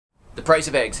price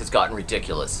of eggs has gotten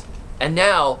ridiculous. And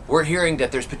now we're hearing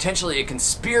that there's potentially a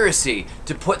conspiracy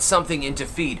to put something into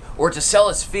feed or to sell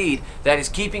us feed that is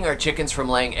keeping our chickens from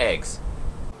laying eggs.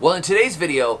 Well, in today's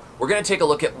video, we're going to take a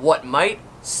look at what might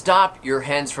stop your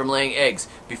hens from laying eggs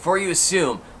before you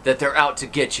assume that they're out to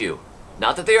get you.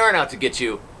 Not that they aren't out to get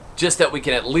you, just that we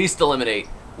can at least eliminate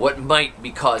what might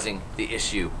be causing the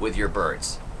issue with your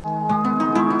birds.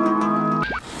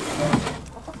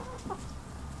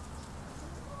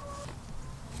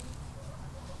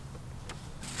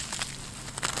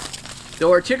 So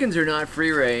our chickens are not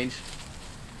free range.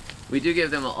 We do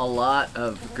give them a lot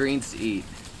of greens to eat.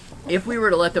 If we were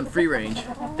to let them free range,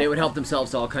 they would help themselves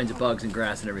to all kinds of bugs and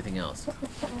grass and everything else.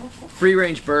 Free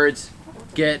range birds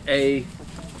get a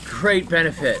great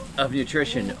benefit of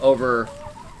nutrition over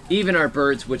even our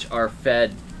birds, which are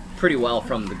fed pretty well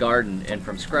from the garden and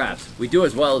from scraps. We do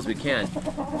as well as we can.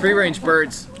 Free range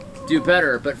birds do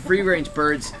better, but free range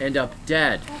birds end up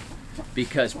dead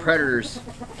because predators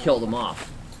kill them off.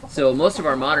 So most of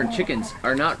our modern chickens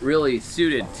are not really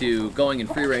suited to going and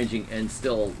free ranging and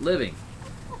still living.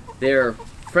 They're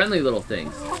friendly little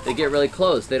things. They get really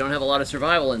close. They don't have a lot of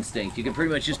survival instinct. You can pretty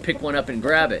much just pick one up and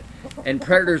grab it. And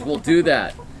predators will do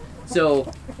that. So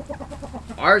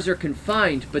ours are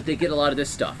confined, but they get a lot of this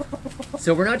stuff.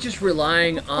 So we're not just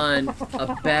relying on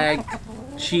a bagged,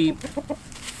 cheap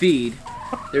feed.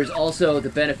 There's also the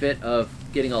benefit of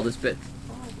getting all these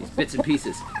bits and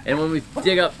pieces. And when we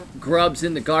dig up grubs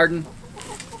in the garden,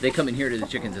 they come in here to the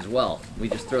chickens as well. We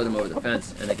just throw them over the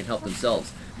fence and they can help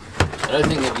themselves. Another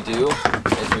thing that we do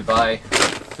is we buy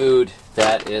food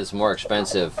that is more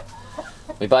expensive.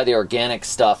 We buy the organic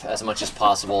stuff as much as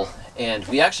possible, and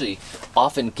we actually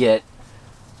often get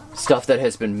stuff that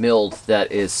has been milled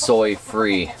that is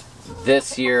soy-free.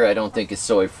 This year I don't think is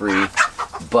soy-free,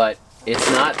 but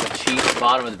it's not the cheap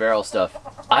bottom-of-the-barrel stuff.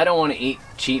 I don't want to eat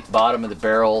cheap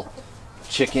bottom-of-the-barrel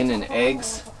chicken and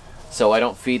eggs, so I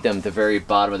don't feed them the very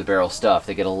bottom-of-the-barrel stuff.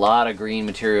 They get a lot of green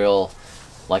material,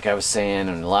 like I was saying,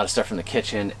 and a lot of stuff from the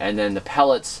kitchen, and then the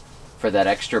pellets for that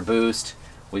extra boost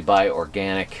we buy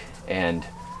organic, and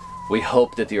we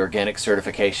hope that the organic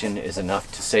certification is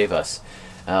enough to save us.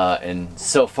 And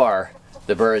so far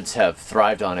the birds have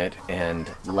thrived on it and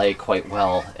lay quite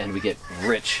well, and we get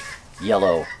rich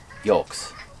yellow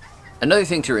yolks. Another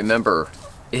thing to remember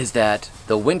is that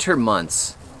the winter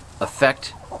months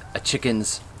affect a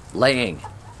chicken's laying.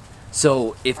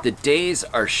 So if the days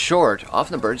are short,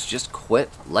 often the birds just quit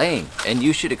laying, and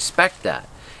you should expect that.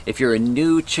 If you're a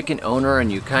new chicken owner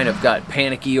and you kind of got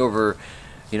panicky over,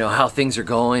 you know, how things are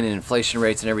going and inflation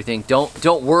rates and everything,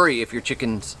 don't worry if your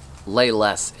chickens lay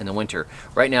less in the winter.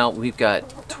 Right now we've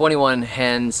got 21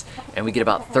 hens and we get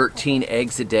about 13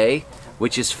 eggs a day,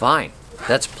 which is fine.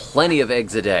 That's plenty of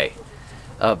eggs a day.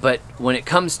 But when it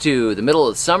comes to the middle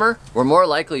of the summer, we're more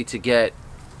likely to get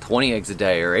 20 eggs a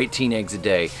day or 18 eggs a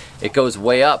day. It goes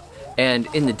way up, and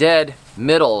in the dead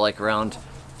middle, like around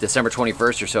December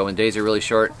 21st or so, when days are really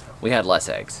short, we had less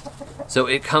eggs. So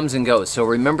it comes and goes. So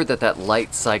remember that that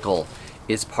light cycle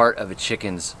is part of a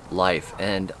chicken's life,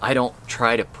 and I don't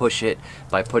try to push it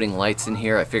by putting lights in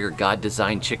here. I figure God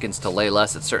designed chickens to lay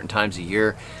less at certain times of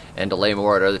year and to lay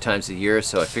more at other times of the year,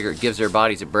 so I figure it gives their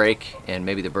bodies a break, and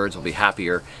maybe the birds will be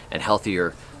happier and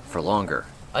healthier for longer.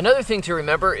 Another thing to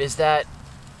remember is that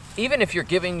even if you're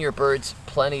giving your birds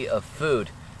plenty of food,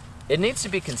 it needs to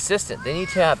be consistent. They need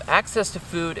to have access to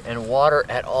food and water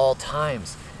at all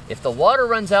times. If the water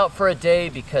runs out for a day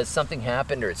because something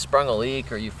happened, or it sprung a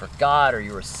leak, or you forgot, or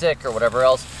you were sick, or whatever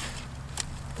else,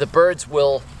 the birds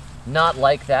will not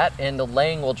like that, and the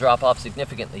laying will drop off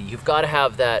significantly. You've got to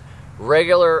have that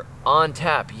regular on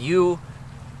tap. You,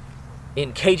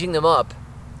 in caging them up,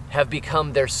 have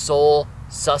become their sole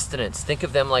sustenance. Think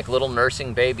of them like little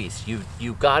nursing babies.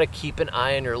 You've got to keep an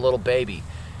eye on your little baby.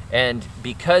 And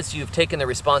because you've taken the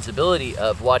responsibility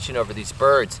of watching over these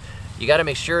birds, you got to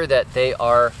make sure that they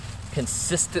are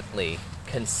consistently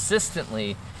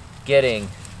getting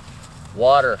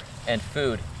water and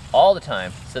food all the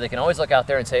time, so they can always look out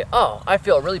there and say, oh, I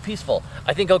feel really peaceful.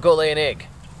 I think I'll go lay an egg.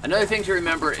 Another thing to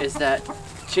remember is that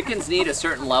chickens need a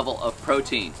certain level of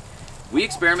protein. We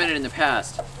experimented in the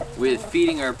past with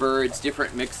feeding our birds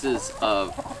different mixes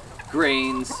of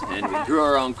grains, and we grew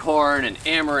our own corn and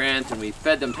amaranth, and we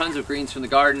fed them tons of greens from the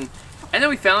garden, and then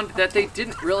we found that they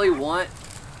didn't really want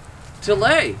to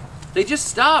lay. They just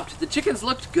stopped. The chickens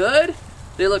looked good,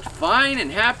 they looked fine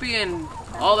and happy and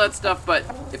all that stuff, but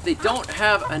if they don't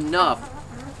have enough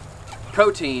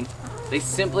protein, they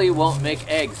simply won't make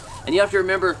eggs. And you have to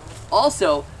remember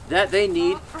also that they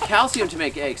need calcium to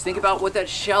make eggs. Think about what that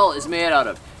shell is made out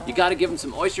of. You got to give them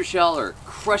some oyster shell or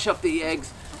crush up the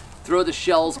eggs throw the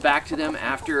shells back to them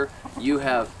after you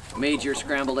have made your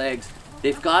scrambled eggs.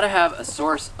 They've got to have a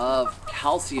source of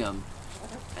calcium,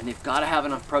 and they've got to have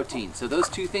enough protein. So those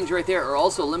two things right there are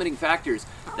also limiting factors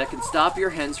that can stop your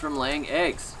hens from laying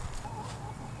eggs.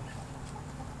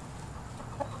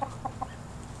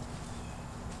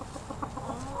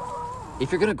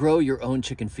 If you're gonna grow your own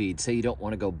chicken feed, say you don't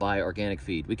wanna go buy organic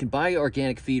feed. We can buy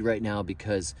organic feed right now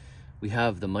because we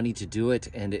have the money to do it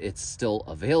and it's still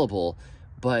available,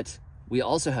 but we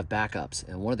also have backups.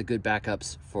 And one of the good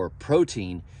backups for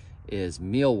protein is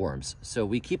mealworms. So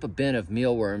we keep a bin of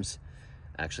mealworms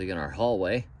actually in our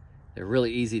hallway. They're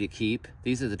really easy to keep.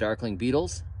 These are the darkling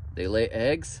beetles. They lay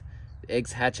eggs. The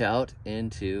eggs hatch out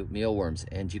into mealworms,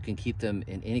 and you can keep them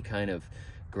in any kind of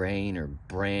grain or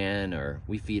bran, or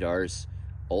we feed ours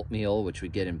oatmeal, which we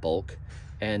get in bulk,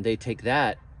 and they take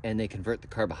that and they convert the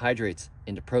carbohydrates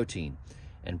into protein,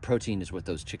 and protein is what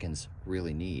those chickens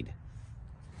really need.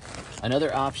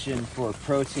 Another option for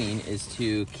protein is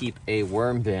to keep a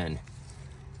worm bin.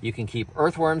 You can keep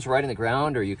earthworms right in the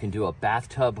ground, or you can do a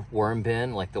bathtub worm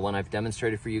bin like the one I've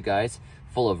demonstrated for you guys,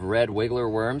 full of red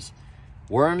wiggler worms.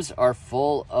 Worms are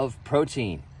full of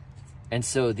protein, and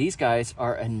so these guys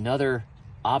are another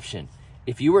option.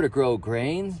 If you were to grow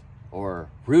grain or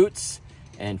roots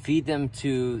and feed them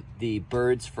to the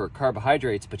birds for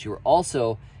carbohydrates, but you were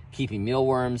also keeping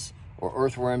mealworms or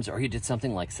earthworms, or you did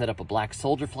something like set up a black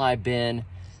soldier fly bin,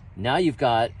 now you've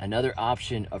got another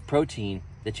option of protein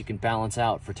that you can balance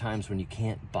out for times when you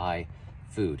can't buy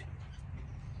food.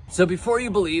 So before you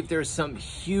believe there's some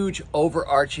huge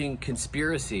overarching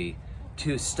conspiracy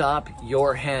to stop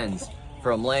your hens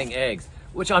from laying eggs,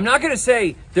 which I'm not gonna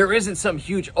say there isn't some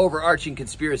huge overarching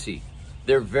conspiracy.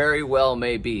 There very well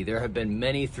may be. There have been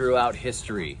many throughout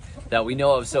history that we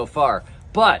know of so far.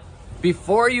 But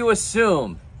before you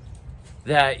assume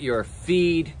that your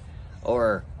feed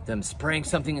or them spraying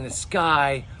something in the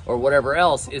sky or whatever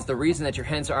else is the reason that your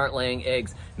hens aren't laying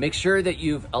eggs, make sure that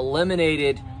you've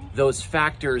eliminated those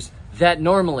factors that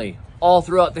normally all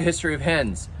throughout the history of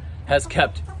hens has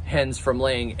kept hens from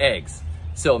laying eggs.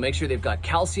 So make sure they've got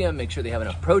calcium, make sure they have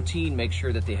enough protein, make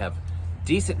sure that they have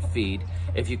decent feed.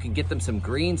 If you can get them some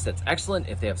greens, that's excellent.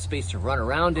 If they have space to run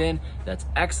around in, that's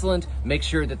excellent. Make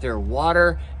sure that their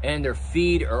water and their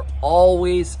feed are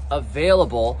always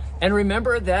available. And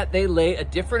remember that they lay a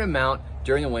different amount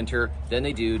during the winter than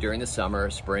they do during the summer,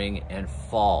 spring, and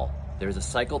fall. There's a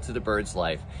cycle to the bird's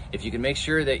life. If you can make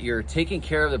sure that you're taking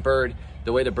care of the bird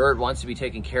the way the bird wants to be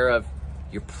taken care of,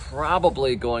 you're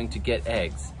probably going to get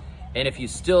eggs. And if you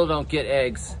still don't get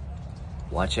eggs,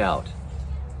 watch out.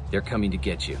 They're coming to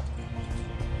get you.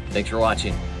 Thanks for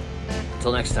watching.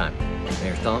 Until next time, may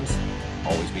your thumbs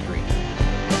always be green.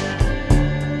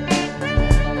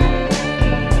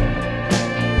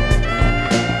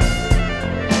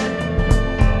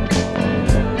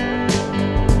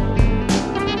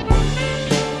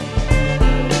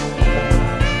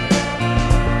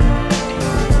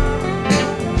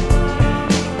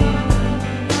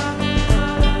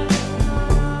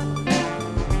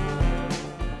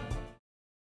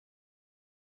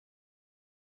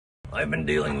 I've been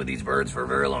dealing with these birds for a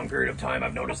very long period of time.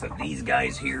 I've noticed that these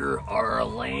guys here are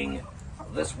laying.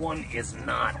 This one is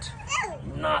not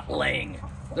laying.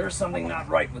 There's something not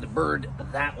right with a bird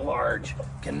that large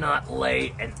cannot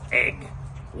lay an egg.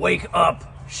 Wake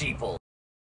up, sheeple.